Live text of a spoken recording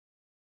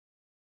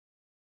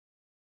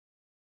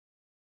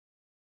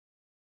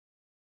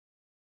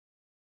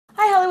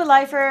Hi Hollywood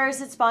Lifers,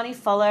 it's Bonnie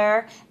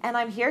Fuller, and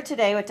I'm here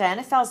today with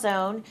Diana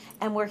Falzone,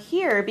 and we're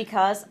here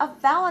because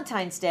of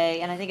Valentine's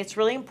Day, and I think it's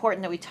really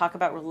important that we talk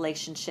about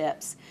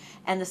relationships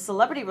and the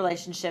celebrity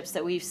relationships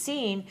that we've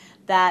seen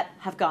that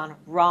have gone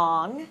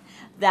wrong,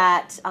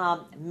 that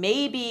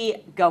may be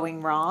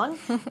going wrong,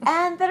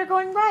 and that are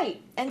going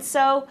right. And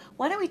so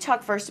why don't we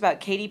talk first about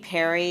Katy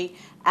Perry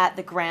at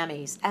the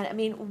Grammys. And I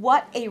mean,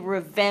 what a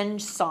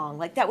revenge song.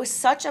 Like, that was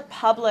such a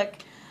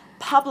public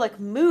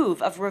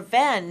move of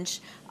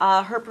revenge,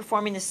 her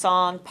performing the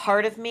song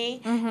Part of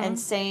Me and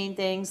saying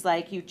things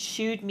like, you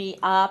chewed me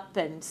up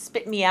and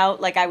spit me out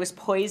like I was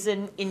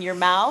poison in your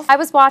mouth. I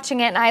was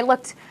watching it and I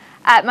looked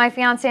at my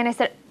fiance and I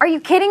said, are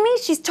you kidding me?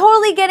 She's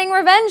totally getting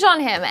revenge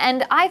on him.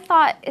 And I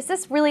thought, is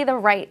this really the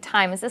right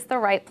time? Is this the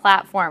right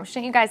platform?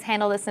 Shouldn't you guys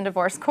handle this in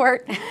divorce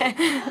court?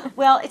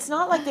 Well, it's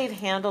not like they've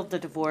handled the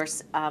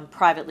divorce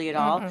privately at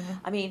all.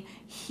 I mean,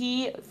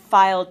 he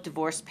filed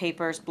divorce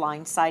papers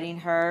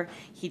blindsiding her.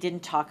 He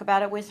didn't talk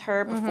about it with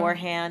her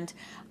beforehand.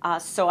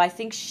 So I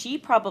think she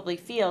probably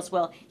feels,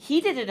 well, he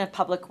did it in a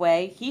public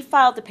way. He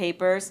filed the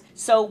papers.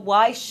 So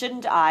why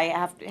shouldn't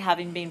I,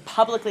 having been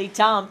publicly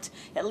dumped,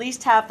 at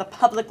least have the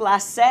public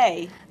last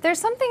say? There's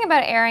something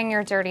about airing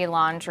your dirty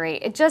laundry.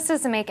 It just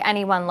doesn't make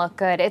anyone look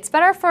good. It's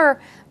better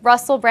for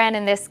Russell Brand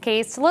in this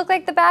case to look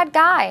like the bad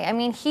guy. I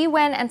mean, he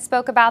went and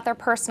spoke about their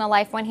personal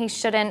life when he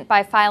shouldn't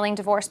by filing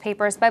divorce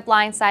papers, by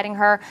blindsiding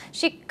her.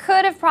 She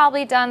could have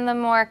probably done the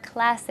more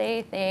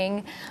classy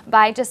thing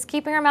by just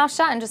keeping her mouth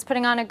shut and just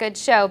putting on a good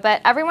show.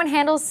 But everyone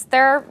handles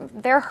their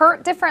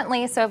hurt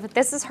differently. So if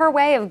this is her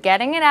way of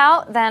getting it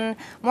out, then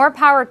more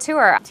power to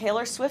her.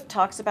 Taylor Swift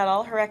talks about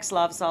all her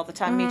ex-loves all the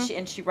time,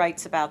 and she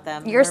writes about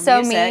them. You're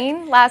so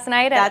mean last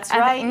night. That's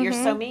right. You're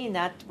so mean.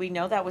 That we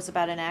know that was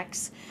about an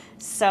ex.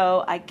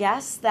 So I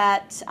guess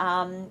that,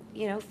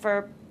 you know,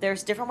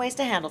 there's different ways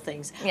to handle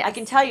things. Yes. I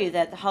can tell you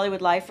that the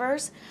Hollywood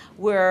Lifers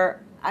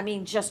were, I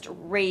mean, just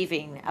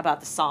raving about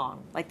the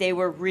song. Like, they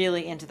were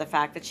really into the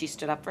fact that she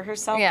stood up for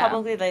herself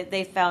publicly.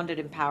 They found it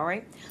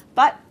empowering.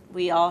 But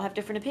we all have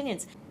different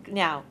opinions.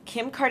 Now,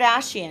 Kim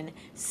Kardashian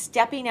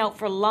stepping out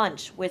for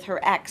lunch with her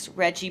ex,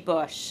 Reggie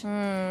Bush.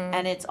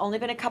 And it's only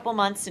been a couple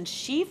months since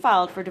she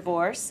filed for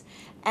divorce.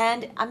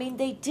 And, I mean,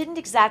 they didn't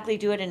exactly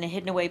do it in a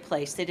hidden away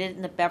place. They did it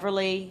in the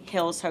Beverly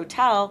Hills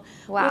Hotel,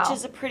 which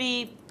is a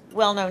pretty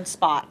well-known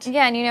spot.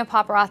 Yeah, and you know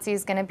paparazzi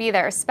is going to be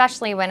there,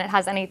 especially when it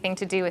has anything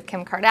to do with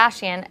Kim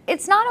Kardashian.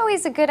 It's not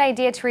always a good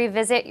idea to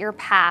revisit your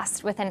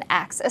past with an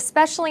ex,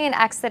 especially an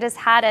ex that has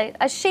had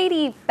a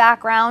shady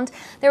background.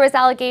 There was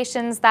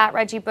allegations that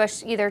Reggie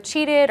Bush either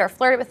cheated or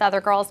flirted with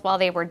other girls while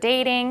they were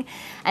dating,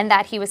 and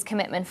that he was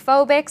commitment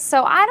phobic.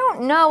 So I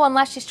don't know,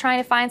 unless she's trying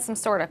to find some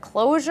sort of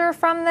closure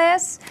from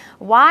this,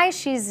 why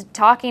she's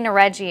talking to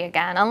Reggie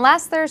again,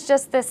 unless there's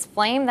just this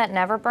flame that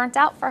never burnt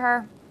out for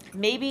her.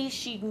 Maybe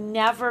she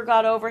never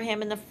got over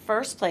him in the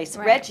first place.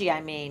 Right. Reggie,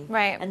 I mean.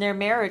 Right. And their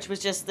marriage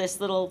was just this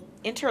little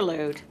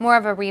interlude. More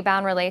of a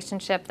rebound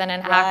relationship than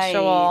an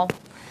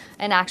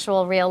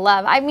actual real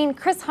love. I mean,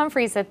 Chris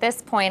Humphries at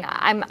this point,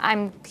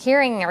 I'm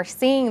hearing or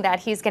seeing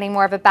that he's getting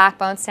more of a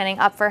backbone, standing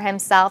up for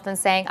himself and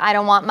saying, I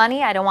don't want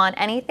money, I don't want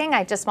anything,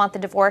 I just want the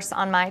divorce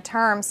on my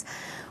terms.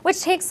 Which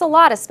takes a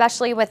lot,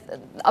 especially with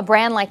a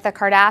brand like the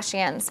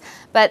Kardashians.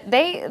 But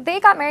they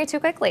got married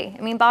too quickly.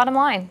 I mean, bottom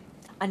line.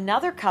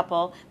 Another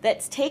couple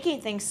that's taking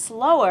things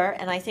slower,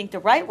 and I think the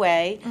right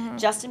way,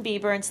 Justin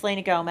Bieber and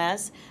Selena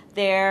Gomez.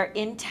 They're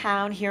in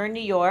town here in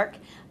New York.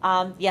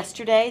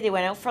 Yesterday, they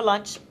went out for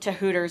lunch to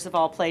Hooters, of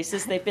all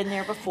places. They've been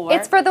there before.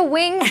 It's for the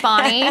wings,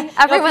 Bonnie.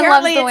 Everyone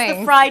loves the wings. Apparently, it's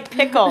the fried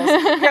pickles.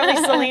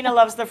 Apparently, Selena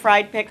loves the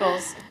fried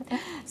pickles.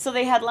 So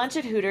they had lunch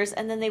at Hooters,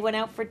 and then they went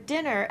out for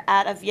dinner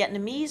at a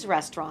Vietnamese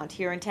restaurant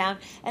here in town.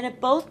 And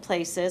at both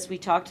places, we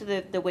talked to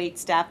the wait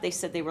staff. They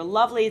said they were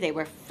lovely, they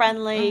were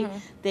friendly,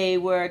 they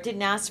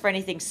didn't ask for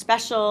anything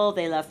special,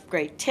 they left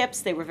great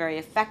tips, they were very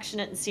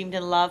affectionate and seemed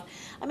in love.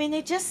 I mean,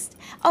 they just...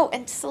 Oh,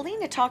 and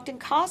Selena talked in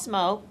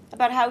Cosmo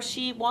about how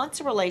she wants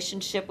a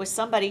relationship with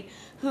somebody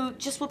who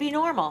just will be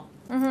normal.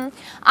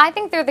 I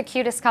think they're the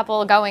cutest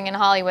couple going in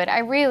Hollywood. I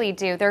really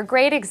do. They're a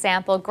great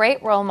example,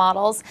 great role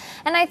models,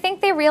 and I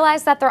think they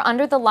realize that they're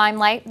under the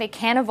limelight. They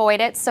can't avoid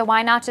it, so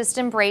why not just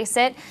embrace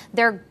it?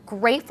 They're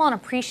grateful and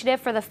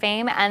appreciative for the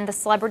fame and the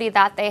celebrity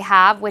that they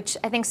have, which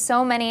I think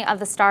so many of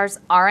the stars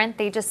aren't.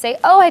 They just say,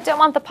 oh, I don't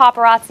want the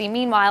paparazzi.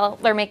 Meanwhile,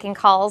 they're making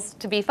calls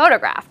to be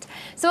photographed.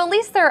 So at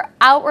least they're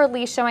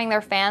outwardly showing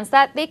their fans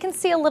that they can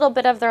see a little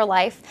bit of their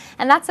life,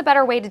 and that's a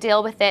better way to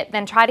deal with it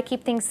than try to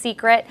keep things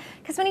secret.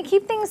 Because when you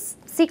keep things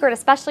secret,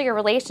 especially your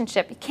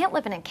relationship, you can't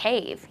live in a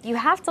cave. You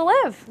have to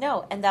live.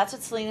 No, and that's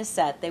what Selena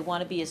said. They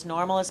want to be as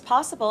normal as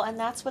possible, and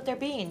that's what they're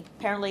being.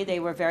 Apparently, they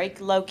were very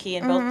low-key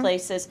in both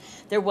places.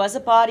 There was a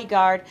body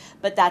bodyguard,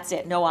 but that's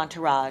it, no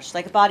entourage.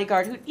 Like a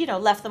bodyguard who, you know,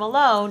 left them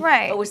alone,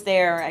 Right. but was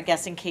there, I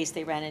guess, in case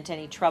they ran into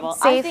any trouble.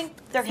 I Safe, think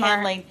they're smart.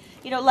 handling,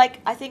 you know, like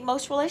I think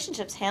most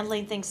relationships,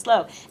 handling things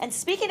slow. And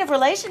speaking of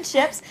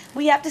relationships,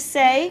 we have to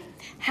say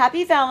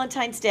happy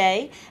Valentine's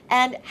Day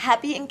and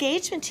happy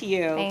engagement to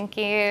you. Thank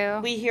you.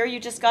 We hear you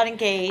just got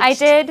engaged. I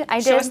did.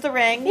 Show us the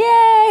ring.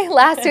 Yay!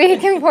 Last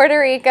week in Puerto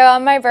Rico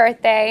on my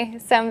birthday.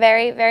 So I'm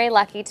very, very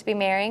lucky to be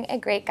marrying a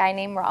great guy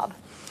named Rob.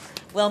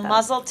 Well,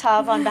 Mazel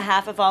Tov on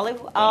behalf of all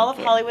of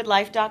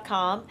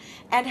HollywoodLife.com.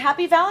 And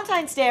happy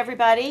Valentine's Day,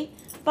 everybody.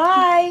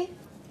 Bye.